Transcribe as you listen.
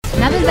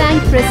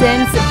Bank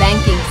presents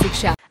banking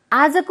शिक्षा।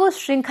 आजको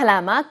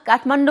श्रृंखलामा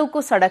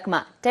काठमाडौँको सडकमा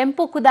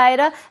टेम्पो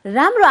कुदाएर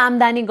राम्रो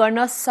आम्दानी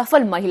गर्न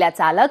सफल महिला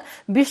चालक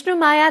विष्णु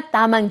माया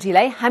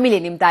तामाङजीलाई हामीले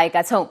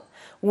निम्ताएका छौं।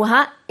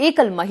 उहाँ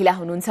एकल महिला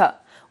हुनुहुन्छ।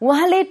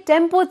 उहाँले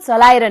टेम्पो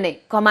चलाएर नै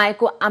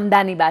कमाएको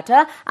आम्दानीबाट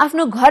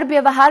आफ्नो घर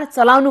व्यवहार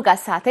चलाउनुका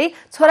साथै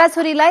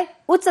छोराछोरीलाई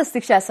उच्च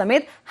शिक्षा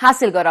समेत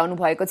हासिल गराउनु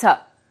भएको छ।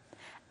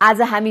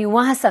 आज हामी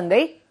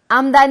उहाँसँगै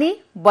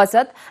आम्दानी,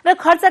 बचत र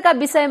खर्चका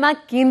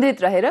विषयमा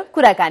केन्द्रित रहेर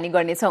कुराकानी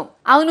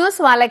गर्नेछौं।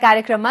 आउनुहोस् उहाँलाई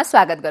कार्यक्रममा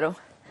स्वागत गरौं।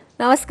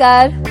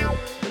 नमस्कार।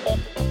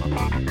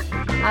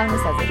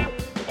 आउनुहोस् हजुर।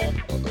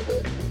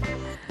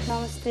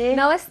 नमस्ते।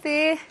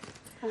 नमस्ते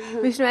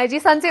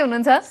विष्णुजी, सन्चै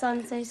हुनुहुन्छ?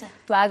 सन्चै छ।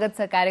 स्वागत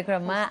छ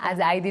कार्यक्रममा।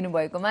 आज आइदिनु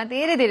भएकोमा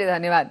धेरै धेरै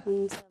धन्यवाद।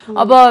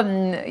 अब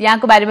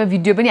यहाँको बारेमा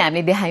भिडियो पनि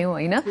हामीले देखायौं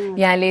हैन?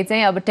 यहाँले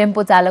चाहिँ अब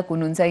टेम्पो चालक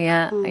हुनुहुन्छ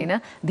यहाँ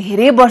हैन?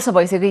 धेरै वर्ष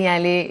भइसक्यो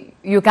यहाँले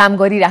यो काम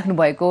गरिराख्नु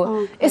भएको।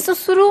 यसो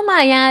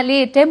सुरुमा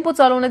यहाँले टेम्पो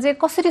चलाउन चाहिँ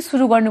कसरी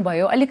सुरु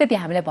गर्नुभयो अलिकति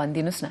हामीलाई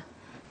भनिदिनुस् न।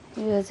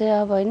 यो चाहिँ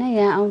अब हैन,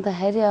 यहाँ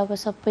आउँदाखेरि अब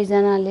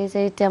सबैजनाले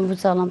चाहिँ टेम्पो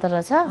चलाउँदो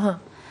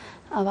रहेछ।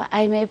 अब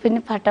आइमाई पनि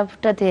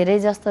फाटाफुट्टा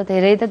धेरै जस्तो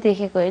धेरै त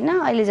देखेको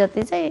होइन अहिले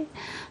जति चाहिँ।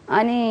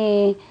 अनि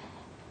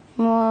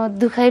म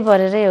दुखै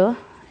परेरै हो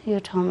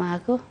यो ठाउँमा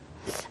आएको।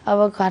 अब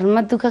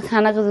घरमा दुःख,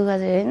 खानाको दुःख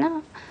चाहिँ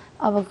होइन,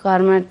 अब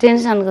घरमा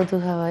टेन्सनको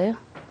दुःख भयो।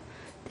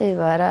 त्यही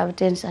भएर अब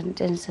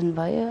टेन्सन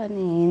भयो।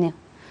 अनि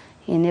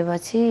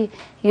हिँडेपछि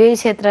यही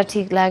क्षेत्र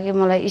ठिक लाग्यो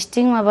मलाई।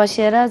 स्टिङमा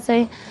बसेर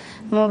चाहिँ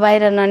म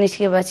बाहिर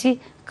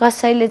ननिस्केपछि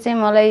कसैले चाहिँ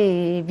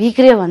मलाई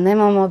बिग्रियो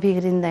भन्दैमा म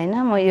बिग्रिँदैन,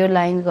 म यो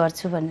लाइन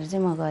गर्छु भनेर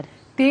चाहिँ म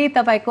गरेँ। त्यही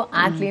तपाईको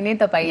आँटले नै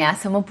तपाईँ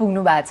यहाँसम्म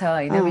पुग्नु भएको छ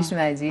होइन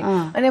विष्णुजी?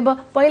 अनि अब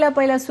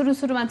पहिला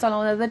सुरुमा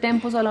चलाउँदा त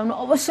टेम्पो चलाउनु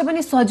अवश्य पनि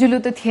सजिलो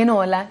त थिएन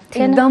होला।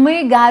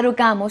 एकदमै गाह्रो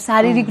काम हो,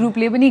 शारीरिक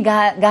रूपले पनि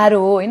गाह्रो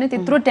हो होइन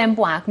त्यत्रो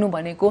टेम्पो हाँक्नु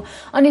भनेको।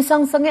 अनि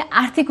सँगसँगै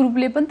आर्थिक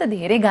रूपले पनि त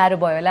धेरै गाह्रो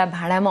भयो होला।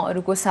 भाडामा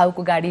अरूको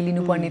साउको गाडी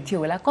लिनुपर्ने थियो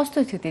होला।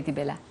 कस्तो थियो त्यति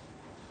बेला?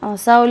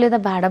 साउले त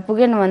भाडा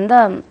पुगेन भने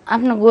त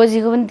आफ्नो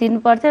गोजीको पनि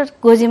दिनु पर्थ्यो।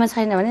 गोजीमा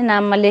छैन भने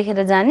नाममा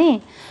लेखेर जाने।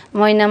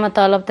 महिनामा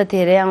तलब त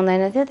धेरै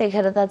आउँदैन थियो।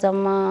 त्यतिखेर त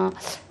जम्मा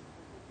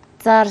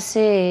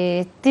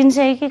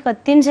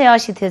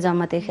 380 थियो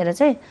जम्मा। त्यतिखेर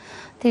चाहिँ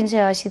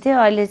 380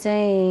 थियो। अहिले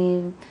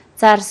चाहिँ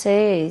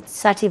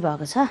 460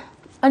 भएको छ।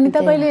 अनि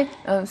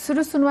तपाईले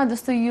सुरुमा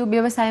जस्तो यो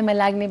व्यवसायमा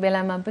लाग्ने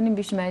बेलामा पनि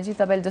विष्णुजी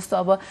तपाईले जस्तो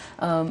अब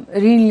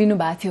ऋण लिनु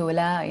भएको थियो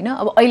होला होइन?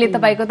 अब अहिले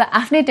तपाईको त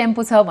आफ्नै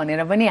टेम्पो छ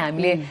भनेर पनि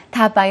हामीले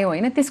थाहा पायौं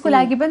होइन? त्यसको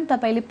लागि पनि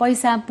तपाईले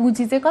पैसा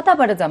पुँजी चाहिँ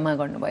कताबाट जम्मा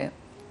गर्नुभयो?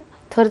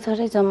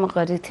 थोरै जम्मा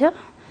गरेको थियो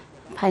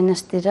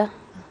फाइनान्सतिर।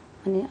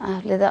 अनि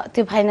आफूले त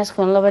त्यो फाइनान्स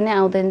खोल्न पनि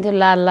आउँदैन थियो,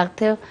 लाल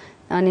लाग्थ्यो।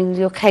 अनि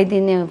यो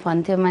खाइदिने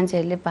भन्थ्यो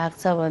मान्छेहरूले,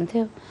 भाग्छ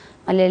भन्थ्यो।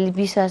 अलिअलि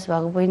विश्वास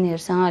भएको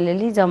बहिनीहरूसँग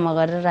अलिअलि जम्मा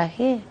गरेर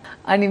राखेँ।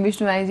 अनि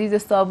विष्णुजी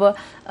जस्तो अब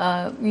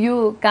यो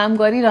काम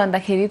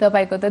गरिरहँदाखेरि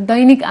तपाईँको त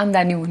दैनिक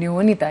आम्दानी हुने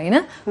हो नि त होइन?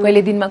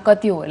 कहिले दिनमा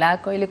कति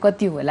होला, कहिले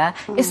कति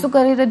होला, यसो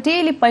गरेर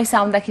डेली पैसा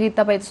आउँदाखेरि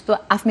तपाईँ जस्तो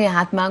आफ्नै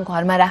हातमा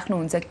घरमा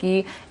राख्नुहुन्छ कि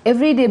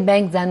एभ्रिडे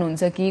ब्याङ्क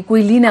जानुहुन्छ कि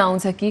कोही लिन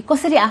आउँछ कि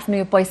कसरी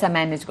आफ्नो यो पैसा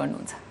म्यानेज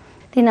गर्नुहुन्छ?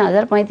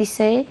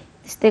 3500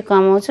 त्यस्तै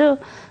कमाउँछु।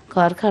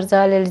 घर खर्च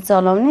अलिअलि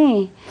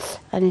चलाउने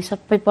अनि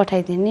सबै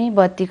पठाइदिने।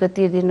 बत्तीको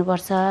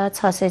तिर्दिनुपर्छ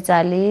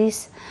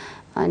 640।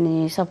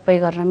 अनि सबै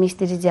गरेर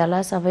मिस्त्री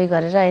ज्याला सबै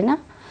गरेर होइन।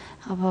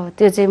 अब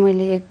त्यो चाहिँ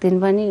मैले एक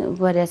दिन पनि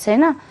गरेको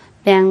छैन।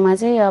 ब्याङ्कमा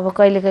चाहिँ अब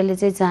कहिले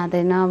चाहिँ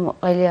जाँदैन।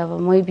 अहिले अब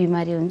मै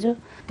बिमारी हुन्छु।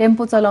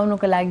 टेम्पो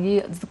चलाउनुको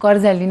लागि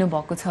कर्जा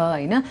लिनुभएको छ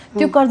होइन?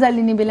 त्यो कर्जा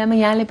लिने बेलामा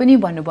यहाँले पनि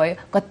भन्नुभयो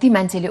कति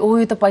मान्छेले ओ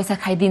यो त पैसा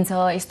खाइदिन्छ,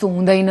 यस्तो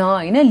हुँदैन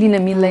होइन,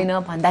 लिन मिल्दैन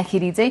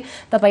भन्दाखेरि चाहिँ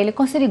तपाईँले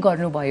कसरी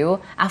गर्नुभयो?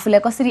 आफूलाई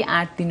कसरी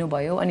आँट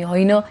दिनुभयो? अनि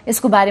होइन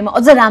यसको बारेमा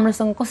अझ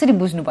राम्रोसँग कसरी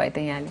बुझ्नुभयो त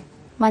यहाँले?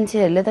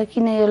 मान्छेहरूले त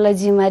किन यसलाई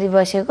जिम्मेवारी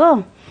बसेको,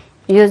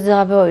 यो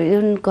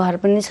अब घर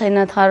पनि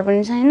छैन, थर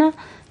पनि छैन,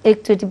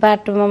 एकचोटि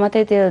बाटोमा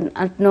मात्रै त्यो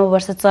 8-9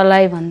 वर्ष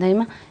चलाए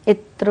भन्दैमा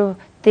यत्रो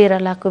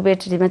 13 लाखको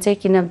ब्याट्रीमा चाहिँ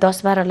किन,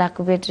 10-12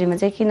 लाखको ब्याट्रीमा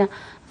चाहिँ किन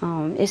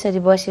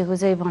यसरी बसेको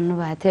चाहिँ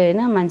भन्नुभएको थियो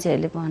होइन?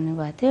 मान्छेहरूले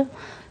भन्नुभएको थियो।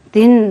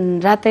 दिन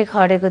रातै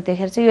खडेको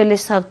देखेर चाहिँ यसले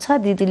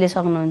सक्छ, दिदीले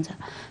सक्नुहुन्छ,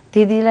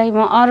 दिदीलाई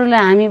म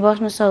अरूलाई हामी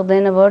बस्न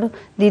सक्दैन बरु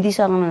दिदी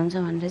सक्नुहुन्छ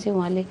भनेर चाहिँ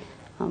उहाँले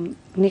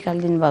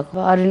निकालिदिनु भएको।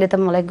 अरूले त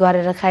मलाई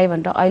गरेर खाए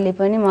भनेर अहिले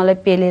पनि मलाई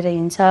पेलेर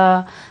हिँड्छ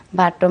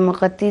बाटोमा,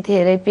 कति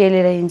धेरै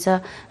पेलेर हिँड्छ।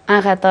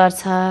 आँखा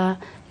तर्छ,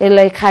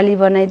 यसलाई खाली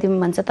बनाइदिउँ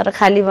भन्छ, तर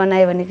खाली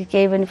बनायो भने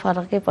केही पनि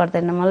फरकै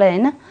पर्दैन मलाई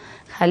होइन?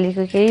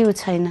 खालीको केही उ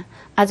छैन।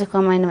 आज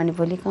कमाएन भने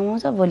भोलि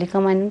कमाउँछ, भोलि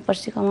कमाएन भने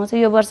पर्सि कमाउँछ,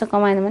 यो वर्ष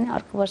कमाएन भने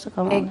अर्को वर्ष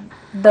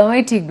कमाउँछ।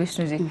 एकदमै ठिक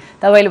विष्णुजी,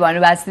 तपाईँले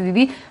भन्नुभएको छ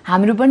दिदी।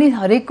 हाम्रो पनि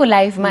हरेकको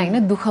लाइफमा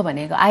होइन दुःख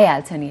भनेको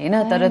आइहाल्छ नि होइन?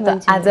 तर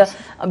त आज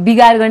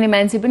बिगार गर्ने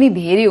मान्छे पनि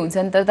धेरै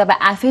हुन्छन्। तर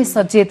तपाईँ आफै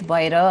सचेत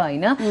भएर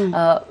होइन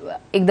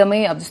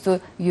एकदमै अब जस्तो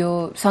यो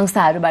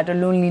संस्थाहरूबाट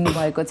लोन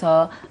लिनुभएको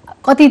छ,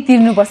 कति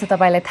तिर्नुपर्छ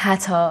तपाईँलाई थाहा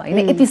छ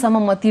होइन?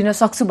 यतिसम्म म तिर्न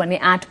सक्छु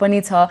भन्ने आँट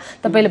पनि छ।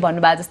 तपाईँले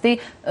भन्नुभएको जस्तै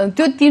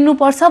त्यो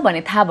तिर्नुपर्छ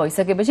भन्ने थाहा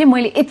भइसकेपछि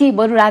मैले यति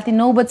बरु राति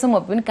 9 बजेसम्म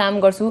पनि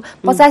काम गर्छु,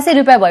 85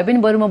 रुपियाँ भए पनि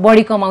बरु म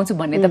बढी कमाउँछु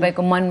भन्ने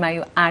तपाईँको मनमा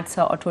यो आँट छ,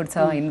 अठोट छ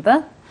होइन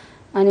त?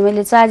 अनि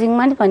मैले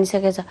चार्जिङमा नि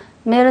भनिसकेको छ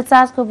मेरो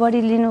चार्जको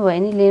बढी लिनुभयो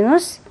भने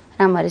लिनुहोस्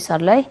रामहरि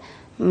सरलाई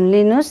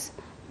लिनुहोस्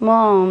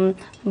म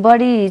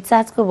बढी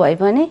चार्जको भए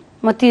पनि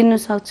म तिर्नु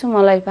सक्छु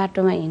मलाई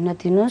बाटोमा हिँड्न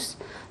दिनुहोस्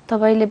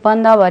तपाईँले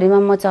बन्दाभरिमा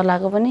म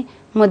चलाएको पनि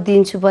म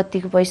दिन्छु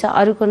बत्तीको पैसा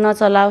अरूको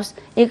नचलाओस्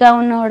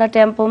 51वटा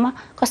टेम्पोमा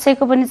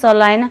कसैको पनि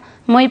चलाएन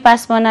मै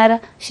पास बनाएर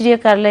श्री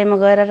कार्यालयमा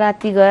गएर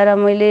राति गएर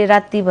मैले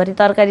रातिभरि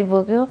तरकारी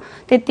बोक्यो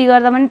त्यति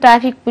गर्दा पनि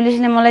ट्राफिक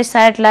पुलिसले मलाई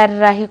साइड लाएर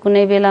राखे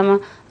कुनै बेलामा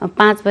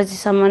 5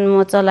 बजीसम्म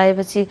म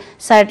चलाएपछि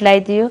साइड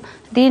लगाइदियो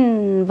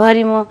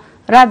दिनभरि म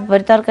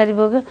रातभरि तरकारी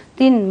बोक्यो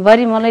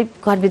दिनभरि मलाई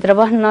घरभित्र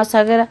बस्न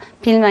नसकेर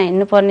फिल्डमा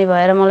हिँड्नु पर्ने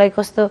भएर मलाई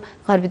कस्तो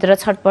घरभित्र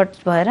छटपट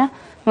भएर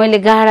मैले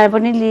गाडा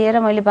पनि लिएर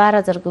मैले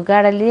 12,000 को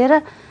गाडा लिएर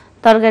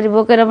तरकारी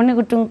बोकेर पनि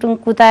टुङटुङ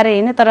कुताएर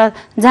हिँडेँ तर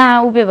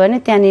जहाँ उभ्यो भने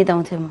त्यहाँ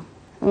निदाउँथेँ म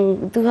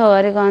दुःख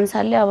गरेको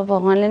अनुसारले अब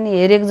भगवान्ले नि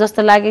हेरेको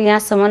जस्तो लाग्यो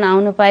यहाँसम्म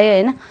आउनु पायो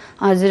होइन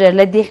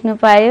हजुरहरूलाई देख्नु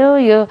पायो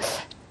यो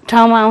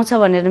ठाउँमा आउँछ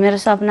भनेर मेरो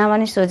सपनामा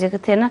नि सोचेको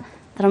थिएन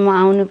तर म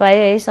आउनु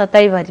पाएँ है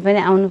सताइभरि पनि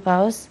आउनु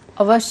पाओस्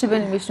अवश्य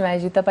पनि विष्णु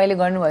मायाजी तपाईँले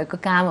गर्नुभएको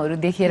कामहरू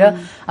देखेर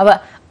अब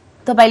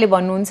तपाईँले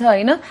भन्नुहुन्छ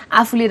होइन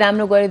आफूले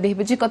राम्रो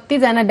गरेदेखि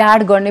कतिजना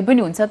डाँड गर्ने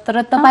पनि हुन्छ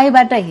तर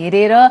तपाईँबाट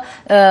हेरेर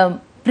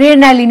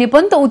प्रेरणा लिने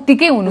पनि त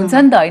उत्तिकै हुनुहुन्छ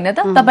नि त होइन त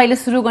तपाईँले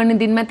सुरु गर्ने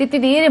दिनमा त्यति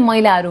धेरै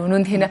महिलाहरू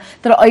हुनुहुन्थेन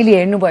तर अहिले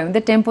हेर्नुभयो भने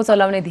त टेम्पो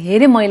चलाउने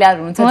धेरै महिलाहरू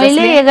हुनुहुन्छ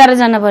मैले 11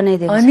 जना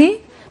बनाइदिएको अनि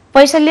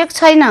पैसा लिएको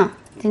छैन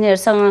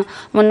तिनीहरूसँग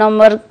म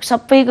नम्बर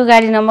सबैको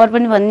गाडी नम्बर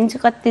पनि भनिदिन्छु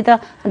कति त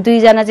 2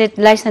 जना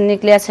चाहिँ लाइसेन्स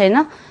निक्लिया छैन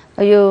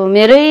यो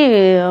मेरै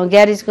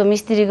ग्यारेजको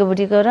मिस्त्रीको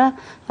बुढीको र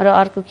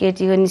अर्को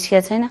केटीको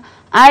निस्किया छैन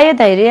आयो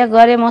धैर्य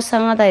गरे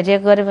मसँग धैर्य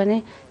गरे भने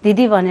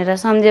दिदी भनेर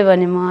सम्झे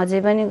भने म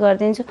अझै पनि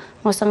गरिदिन्छु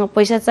मसँग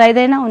पैसा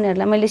चाहिँदैन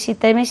उनीहरूलाई मैले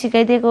सित्तैमै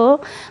सिकाइदिएको हो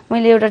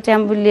मैले एउटा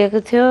टेम्पो लिएको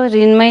थियो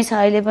ऋणमै छ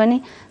अहिले पनि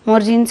म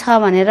ऋण छ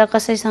भनेर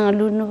कसैसँग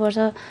लुट्नुपर्छ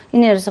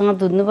यिनीहरूसँग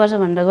धुत्नुपर्छ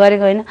भनेर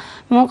गरेको होइन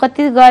म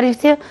कति गरिब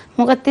थियो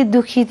म कति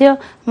दुखी थियो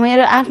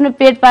मेरो आफ्नो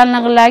पेट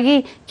पाल्नको लागि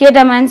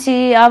केटा मान्छे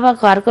अब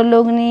घरको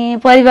लोग्ने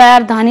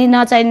परिवार धनी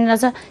नचाहिने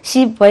रहेछ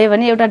सिप भयो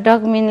भने एउटा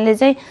डकमिनले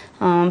चाहिँ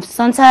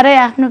संसारै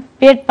आफ्नो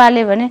पेट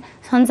पाल्यो भने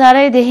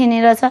संसारै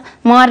देखिने रहेछ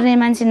मर्ने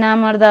मान्छे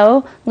नमर्दा हो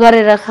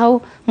गरेर खाऊ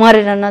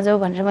मरेर नजाऊ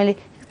भनेर मैले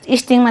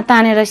स्टिङमा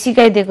तानेर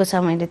सिकाइदिएको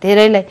छ मैले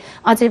धेरैलाई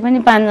अझै पनि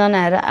 5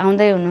 जनाहरू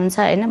आउँदै हुनुहुन्छ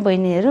होइन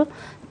बहिनीहरू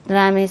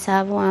रामे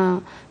साहब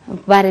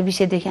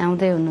 12 देखि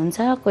आउँदै हुनुहुन्छ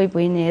कोही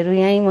बहिनीहरू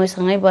यहीँ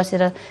मसँगै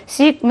बसेर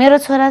सिक मेरो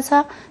छोरा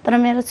छ तर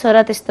मेरो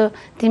छोरा त्यस्तो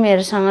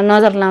तिमीहरूसँग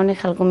नजर लाउने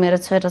खालको मेरो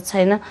छोरा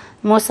छैन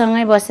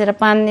मसँगै बसेर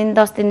 5 दिन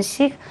 10 दिन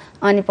सिक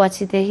अनि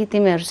पछिदेखि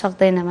तिमीहरू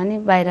सक्दैन भने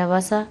बाहिर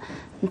बस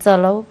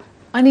चलाऊ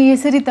अनि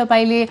यसरी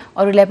तपाईले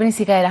अरूलाई पनि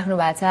सिकाइराख्नु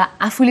भएको छ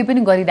आफूले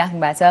पनि गरिराख्नु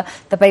भएको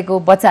छ तपाईको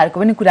बच्चाहरूको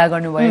पनि कुरा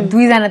गर्नुभयो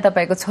 2 जना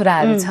तपाईको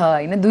छोराहरू छ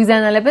हैन 2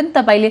 जनालाई पनि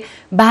तपाईले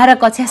 12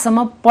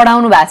 कक्षासम्म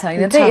पढाउनु भएको छ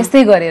हैन त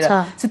यस्तै गरेर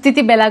सो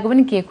त्यति बेलाको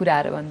पनि के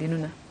कुराहरू भन्दिनु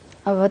न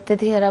अब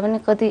त्यतिखेर पनि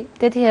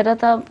त्यतिखेर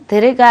त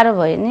धेरै गाह्रो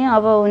भयो नि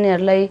अब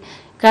उनीहरूलाई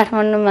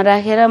काठमाडौँमा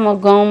राखेर म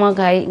गाउँमा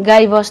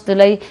गाई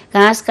बस्तुलाई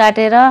घाँस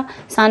काटेर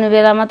सानो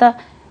बेलामा त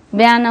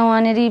बिहान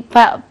वनेरी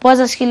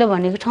 50 किलो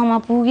भनेको ठाउँमा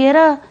पुगेर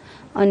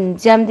अनि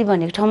ज्याम्दी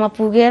भनेको ठाउँमा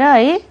पुगेर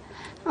है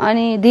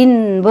अनि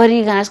दिनभरि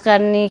घाँस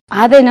काट्ने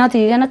हातै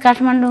नथिकन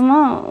काठमाडौँमा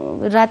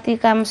राति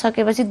काम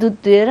सकेपछि दुध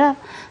दुहेर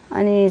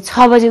अनि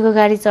 6 बजेको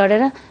गाडी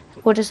चढेर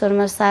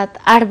कोटेश्वरमा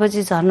 7-8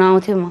 बजे झर्न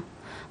आउँथ्यो म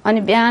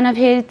अनि बिहान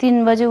फेरि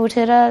 3 बजे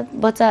उठेर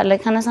बच्चाहरूलाई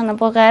खानासाना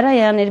पकाएर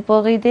यहाँनिर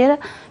पकाइदिएर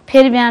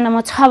फेरि बिहान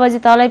म 6 बजे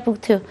तलै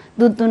पुग्थ्यो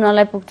दुध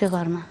दुनलाई पुग्थ्यो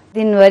घरमा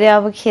दिनभरि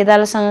अब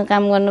खेदालोसँग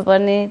काम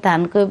गर्नुपर्ने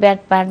धानको ब्याट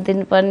पाट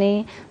दिनुपर्ने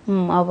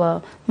अब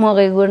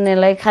मकै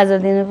गुड्नेलाई खाजा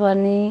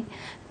दिनुपर्ने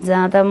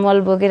जहाँ त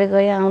मल बोकेर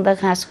गए आउँदा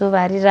घाँसको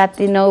भारी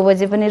राति 9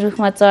 बजे पनि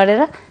रुखमा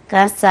चढेर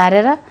घाँस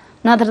झारेर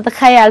नत्र त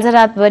खाइहाल्छ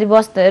रातभरि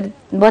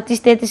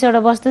 32-33 वटा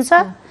वस्तु छ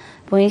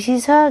भैँसी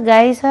छ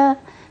गाई छ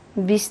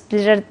 20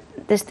 लिटर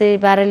त्यस्तै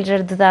 12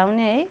 लिटर दुध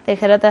आउने है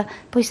त्यखेर त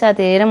पैसा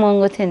धेरै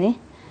महँगो थियो नि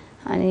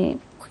अनि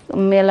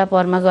मेला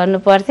परमा गर्नु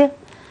पर्थ्यो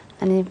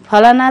अनि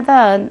फलाना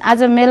त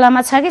आज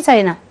मेलामा छ कि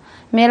छैन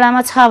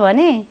मेलामा छ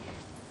भने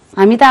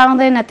हामी त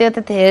आउँदैन त्यो त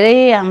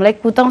धेरै हामीलाई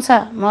कुताउँछ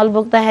मल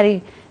बोक्दाखेरि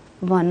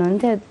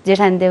भन्नुहुन्थ्यो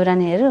जेठानी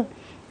देउरानीहरू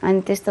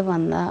अनि त्यस्तो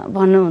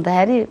भन्नु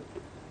हुँदाखेरि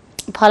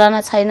फलाना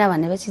छैन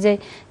भनेपछि चाहिँ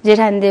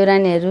जेठानी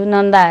देउरानीहरू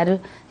नन्दाहरू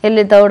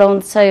यसले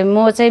दौडाउँछ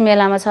म चाहिँ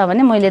मेलामा छ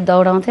भने मैले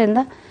दौडाउँथेँ नि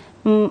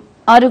त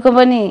अरूको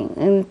पनि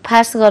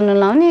फास्ट गर्नु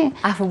लाउने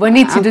आफू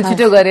पनि छिटो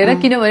छिटो गरेर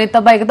किनभने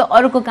तपाईको त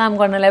अरूको काम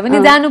गर्नलाई पनि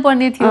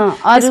जानुपर्ने थियो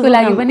त्यसको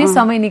लागि पनि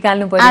समय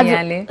निकाल्नु पर्यो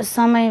यहाँले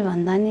समय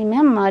भन्दा नि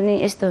म्याम अनि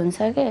यस्तो हुन्छ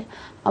के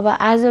अब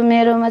आज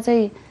मेरोमा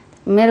चाहिँ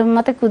मेरो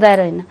मात्रै कुदाएर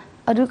होइन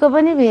अरूको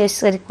पनि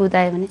यसरी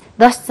कुदायो भने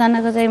 10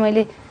 जनाको चाहिँ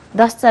मैले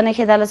 10 जना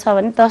खेदालो छ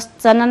भने 10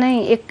 जना नै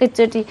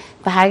एकैचोटि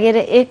भागेर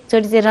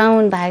एकचोटि चाहिँ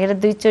राउन्ड भागेर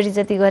 2 चोटि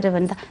जति गर्यो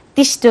भने त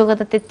 30 टोको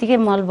त त्यतिकै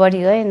मल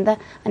बढी गयो नि त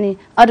अनि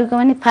अरूको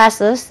पनि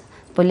फास्ट होस्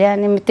भोलि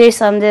अनि त्यही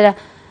सम्झेर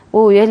ओ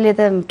यसले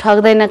त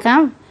ठग्दैन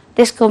काम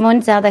त्यसको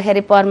पनि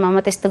जाँदाखेरि पर्मामा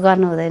त्यस्तो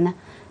गर्नु हुँदैन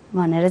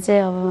भनेर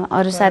चाहिँ अब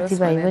अरू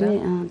साथीभाइ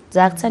पनि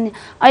जाग्छ नि।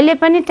 अहिले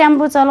पनि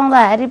टेम्पो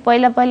चलाउँदाखेरि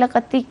पहिला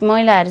कति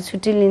महिलाहरू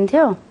छुट्टी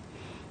लिन्थ्यो।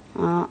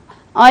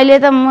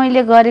 अहिले त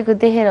मैले गरेको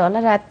देखेर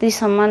होला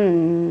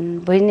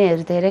रातिसम्म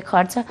बहिनीहरू धेरै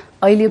खट्छ।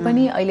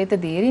 अहिले त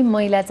धेरै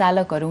महिला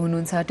चालकहरू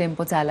हुनुहुन्छ,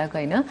 टेम्पो चालक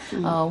होइन।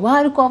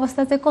 उहाँहरूको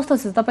अवस्था चाहिँ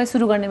कस्तो छ? तपाईँ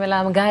सुरु गर्ने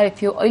बेलामा गाह्रो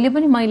थियो, अहिले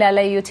पनि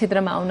महिलालाई यो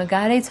क्षेत्रमा आउन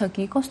गाह्रै छ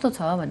कि कस्तो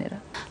छ भनेर?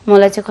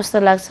 मलाई चाहिँ कस्तो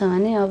लाग्छ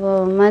भने अब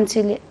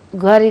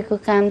मान्छेले गरेको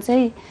काम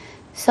चाहिँ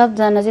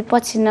सबजना चाहिँ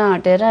पछि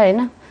नहटेर होइन,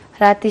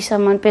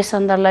 रातिसम्म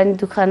पेसेन्जरलाई नि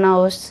दुःख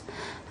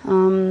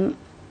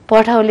नहोस्।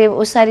 पठाउले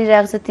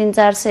ओसारिरहेको छ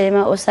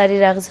 300-400मा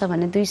ओसारिरहेको छ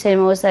भने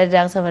 200मा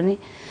ओसारिरहेको छ भने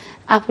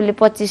आफूले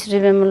 25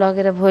 रुपियाँमा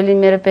लगेर भोलि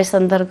मेरो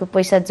पेसेन्जरको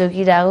पैसा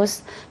जोगिरहोस्,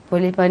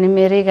 भोलि पनि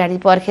मेरै गाडी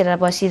पर्खेर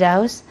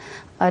बसिरहोस्।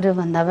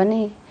 अरूभन्दा पनि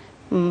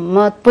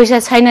म पैसा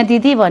छैन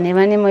दिदी भने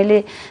पनि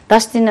मैले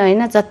 10 दिन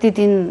होइन जति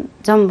दिन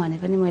जाउँ भने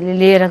पनि मैले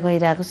लिएर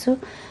गइरहेको छु।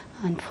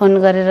 अनि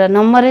फोन गरेर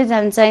नम्बरै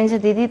चाहिन्छ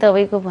दिदी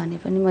तपाईँको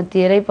भने पनि म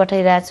दिएरै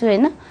पठाइरहेको छु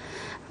होइन।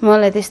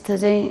 मलाई त्यस्तो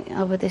चाहिँ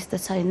अब त्यस्तो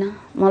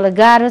छैन। मलाई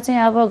गाह्रो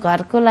चाहिँ अब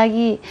घरको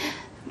लागि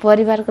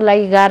परिवारको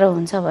लागि गाह्रो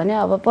हुन्छ भने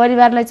अब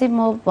परिवारलाई चाहिँ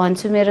म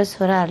भन्छु, मेरो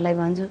छोराहरूलाई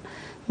भन्छु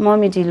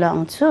मम्मी ढिलो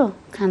आउँछु,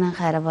 खाना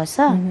खाएर बस्छ,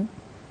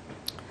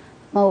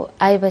 म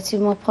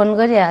आएपछि म फोन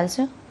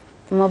गरिहाल्छु।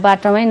 म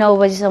बाटोमै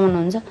 9 बजीसम्म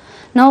हुन्छ,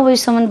 9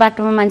 बजीसम्म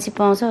बाटोमा मान्छे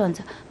पाउँछ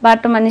भन्छ।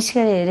 बाटोमा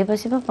निस्केर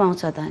हेरेपछि पो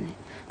पाउँछ त नि।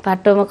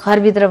 बाटोमा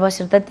घरभित्र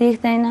बसेर त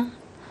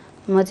देख्दैन।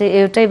 म चाहिँ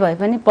एउटै भए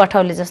पनि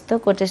पठाउले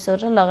जस्तो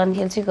कोटेश्वर र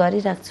लगनखेल चाहिँ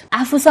गरिराख्छु।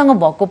 आफूसँग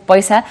भएको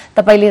पैसा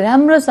तपाईँले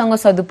राम्रोसँग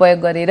सदुपयोग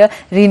गरेर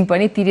ऋण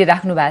पनि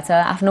तिरिराख्नु भएको छ,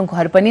 आफ्नो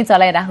घर पनि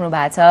चलाइराख्नु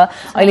भएको छ।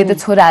 अहिले त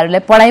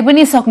छोराहरूलाई पढाइ पनि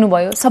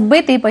सक्नुभयो,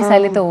 सबै त्यही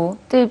पैसाले त हो।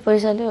 त्यही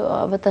पैसाले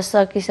अब त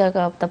सकिसक्यो।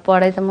 अब त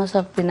पढाइ त म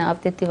सक्दिनँ।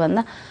 अब त्यति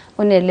भन्दा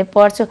उनीहरूले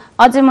पढ्छु।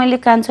 अझै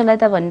मैले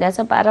कान्छोलाई त भनिरहेको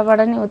छ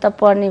पाराबाट नि उता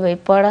पढ्ने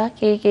भई पढ,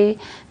 केही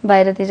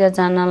बाहिरतिर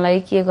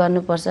जानलाई के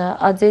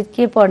गर्नुपर्छ, अझै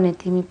के पढ्ने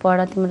तिमी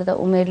पढ, तिम्रो त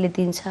उमेरले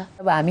दिन्छ।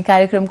 अब हामी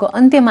कार्यक्रमको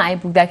अन्त्यमा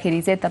आइपुग्दाखेरि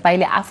चाहिँ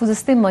तपाईँले आफू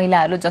जस्तै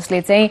महिलाहरू जसले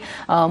चाहिँ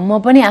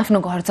म पनि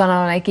आफ्नो घर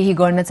चलाउनलाई केही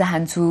गर्न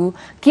चाहन्छु,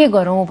 के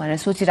गरौँ भनेर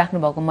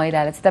सोचिराख्नु भएको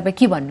महिलालाई चाहिँ तपाईँ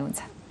के भन्नुहुन्छ?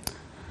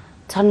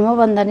 छन्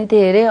मभन्दा नि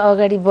धेरै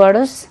अगाडि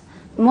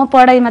बढोस्। म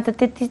पढाइमा त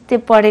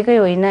त्यति पढेकै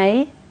होइन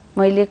है,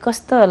 मैले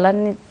कस्तो होला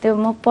नि त्यो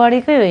म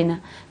पढेकै होइन।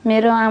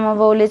 मेरो आमा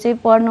बाउले चाहिँ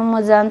पढ्नु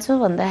म जान्छु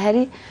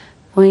भन्दाखेरि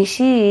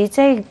भैँसी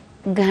चाहिँ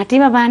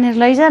घाँटीमा बाँधेर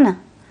लैजा न,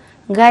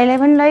 गाईलाई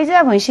पनि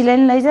लैजा, भैँसीलाई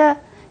पनि लैजा,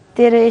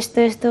 तेरो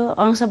यस्तो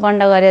अंश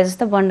बन्ड गरे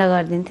जस्तो बन्ड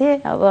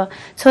गरिदिन्थे। अब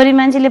छोरी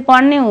मान्छेले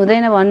पढ्नै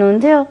हुँदैन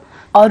भन्नुहुन्थ्यो।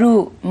 अरू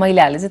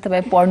महिलाहरूले चाहिँ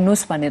तपाईँ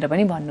पढ्नुहोस् भनेर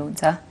पनि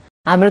भन्नुहुन्छ।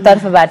 हाम्रो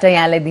तर्फबाट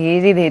यहाँलाई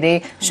धेरै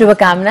धेरै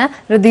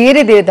शुभकामना र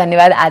धेरै धेरै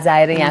धन्यवाद आज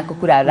आएर यहाँको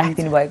कुराहरू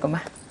राखिदिनु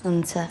भएकोमा।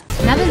 हुन्छ।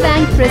 नेशनल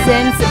ब्याङ्क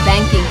प्रेजेन्ट्स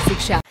ब्याङ्किङ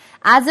शिक्षा।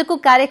 आजको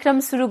कार्यक्रम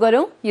सुरु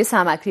गरौँ यो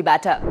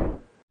सामग्रीबाट।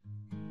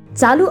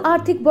 चालु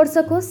आर्थिक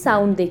वर्षको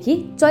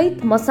साउनदेखि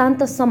चैत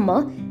मसान्तसम्म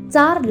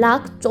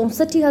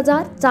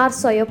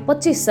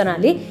 4,64,425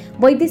 जनाले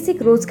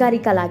वैदेशिक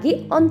रोजगारीका लागि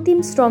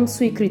अन्तिम श्रम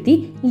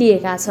स्वीकृति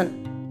लिएका छन्।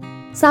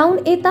 साउन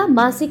यता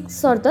मासिक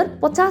सरदर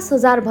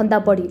 50,000 भन्दा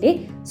बढीले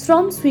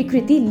श्रम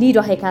स्वीकृति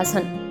लिइरहेका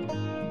छन्।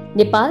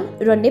 नेपाल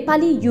र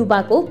नेपाली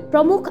युवाको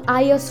प्रमुख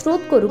आय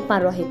स्रोतको रूपमा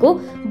रहेको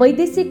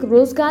वैदेशिक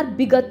रोजगार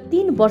विगत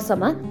 3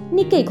 वर्षमा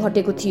निकै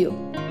घटेको थियो।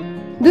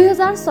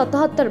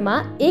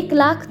 2077मा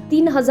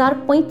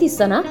 1,03,035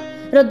 जना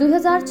र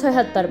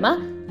 2076मा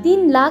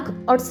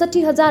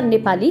 3,68,000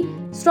 नेपाली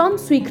श्रम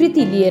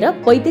स्वीकृति लिएर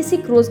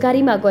वैदेशिक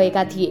रोजगारीमा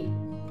गएका थिए।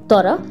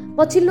 तर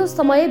पछिल्लो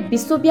समय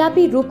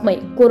विश्वव्यापी रूपमै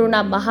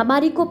कोरोना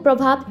महामारीको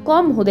प्रभाव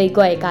कम हुँदै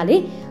गएकाले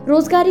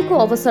रोजगारीको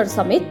अवसर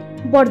समेत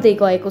बढ्दै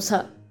गएको छ।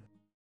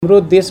 हाम्रो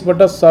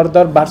देशबाट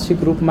सरदर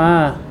वार्षिक रूपमा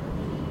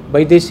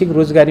वैदेशिक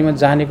रोजगारीमा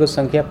जानेको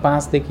सङ्ख्या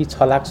 5 देखि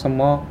 6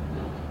 लाखसम्म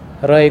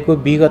रहेको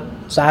विगत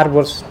 5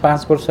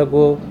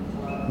 वर्षको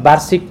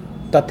वार्षिक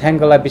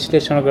तथ्याङ्कलाई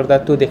विश्लेषण गर्दा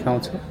त्यो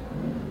देखाउँछ।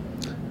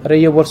 र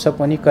यो वर्ष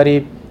पनि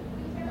करिब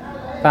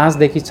 5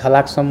 देखि 6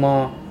 लाखसम्म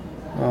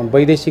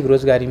वैदेशिक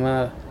रोजगारीमा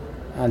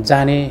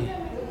जाने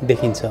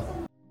देखिन्छ।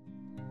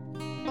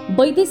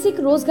 वैदेशिक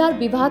रोजगार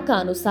विभागका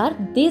अनुसार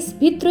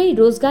देशभित्रै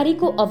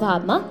रोजगारीको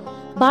अभावमा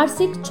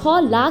वार्षिक 6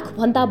 लाख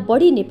भन्दा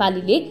बढी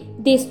नेपालीले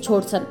देश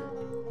छोड्छन्।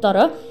 तर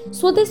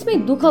स्वदेशमै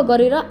दुःख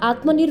गरेर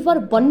आत्मनिर्भर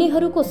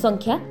बन्नेहरूको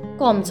संख्या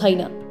कम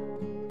छैन।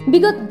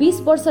 विगत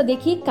 20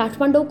 वर्षदेखि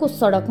काठमाडौँको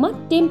सडकमा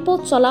टेम्पो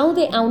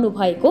चलाउँदै आउनु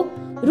भएको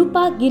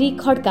रूपा गिरी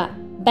खड्का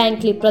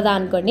ब्याङ्कले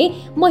प्रदान गर्ने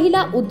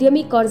महिला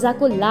उद्यमी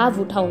कर्जाको लाभ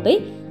उठाउँदै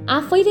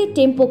आफैले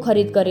टेम्पो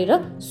खरिद गरेर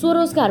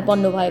स्वरोजगार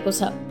बन्नु भएको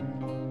छ।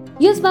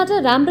 यसबाट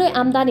राम्रै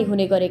आम्दानी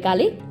हुने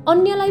गरेकाले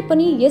अन्यलाई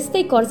पनि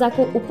यस्तै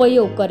कर्जाको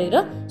उपयोग गरेर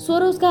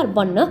स्वरोजगार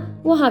बन्न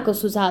उहाँको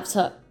सुझाव छ।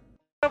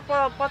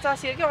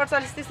 85 कि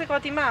 48 त्यस्तै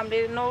कतिमा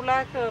हामीले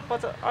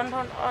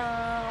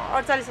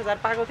 9,48,000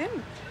 पाएको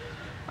थियौँ।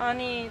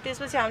 अनि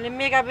त्यसपछि हामीले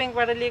मेगा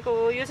ब्याङ्कबाट लिएको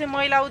हो। यो चाहिँ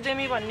महिला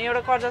उद्यमी भन्ने एउटा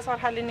कर्जा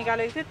सरकारले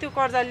निकालेको थियो, त्यो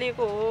कर्जा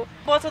लिएको हो।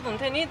 बचत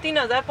हुन्थ्यो नि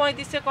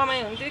 3,3500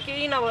 कमाइ हुन्थ्यो,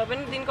 केही नभए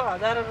पनि दिनको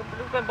 1,000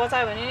 रुपियाँ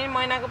बचायो भने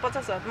महिनाको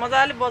 50,000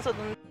 मजाले बचत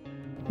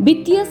हुन्थ्यो।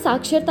 वित्तीय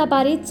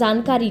साक्षरताबारे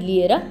जानकारी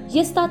लिएर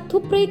यस्ता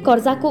थुप्रै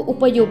कर्जाको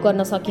उपयोग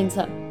गर्न सकिन्छ।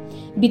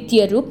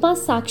 वित्तीय रूपमा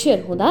साक्षर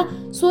हुँदा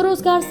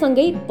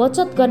स्वरोजगारसँगै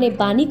बचत गर्ने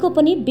बानीको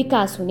पनि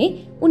विकास हुने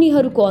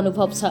उनीहरूको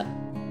अनुभव छ।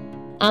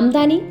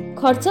 आम्दानी,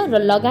 खर्च र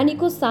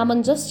लगानीको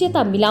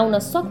सामञ्जस्यता मिलाउन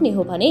सक्ने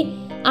हो भने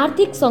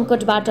आर्थिक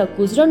सङ्कटबाट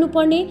गुज्रनु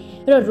पर्ने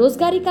र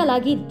रोजगारीका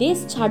लागि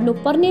देश छाड्नु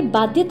पर्ने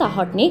बाध्यता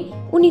हट्ने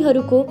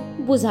उनीहरूको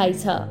बुझाइ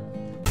छ।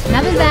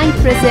 नाभेल बैंक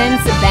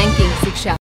प्रेजेन्ट्स ब्याङ्किङ शिक्षा।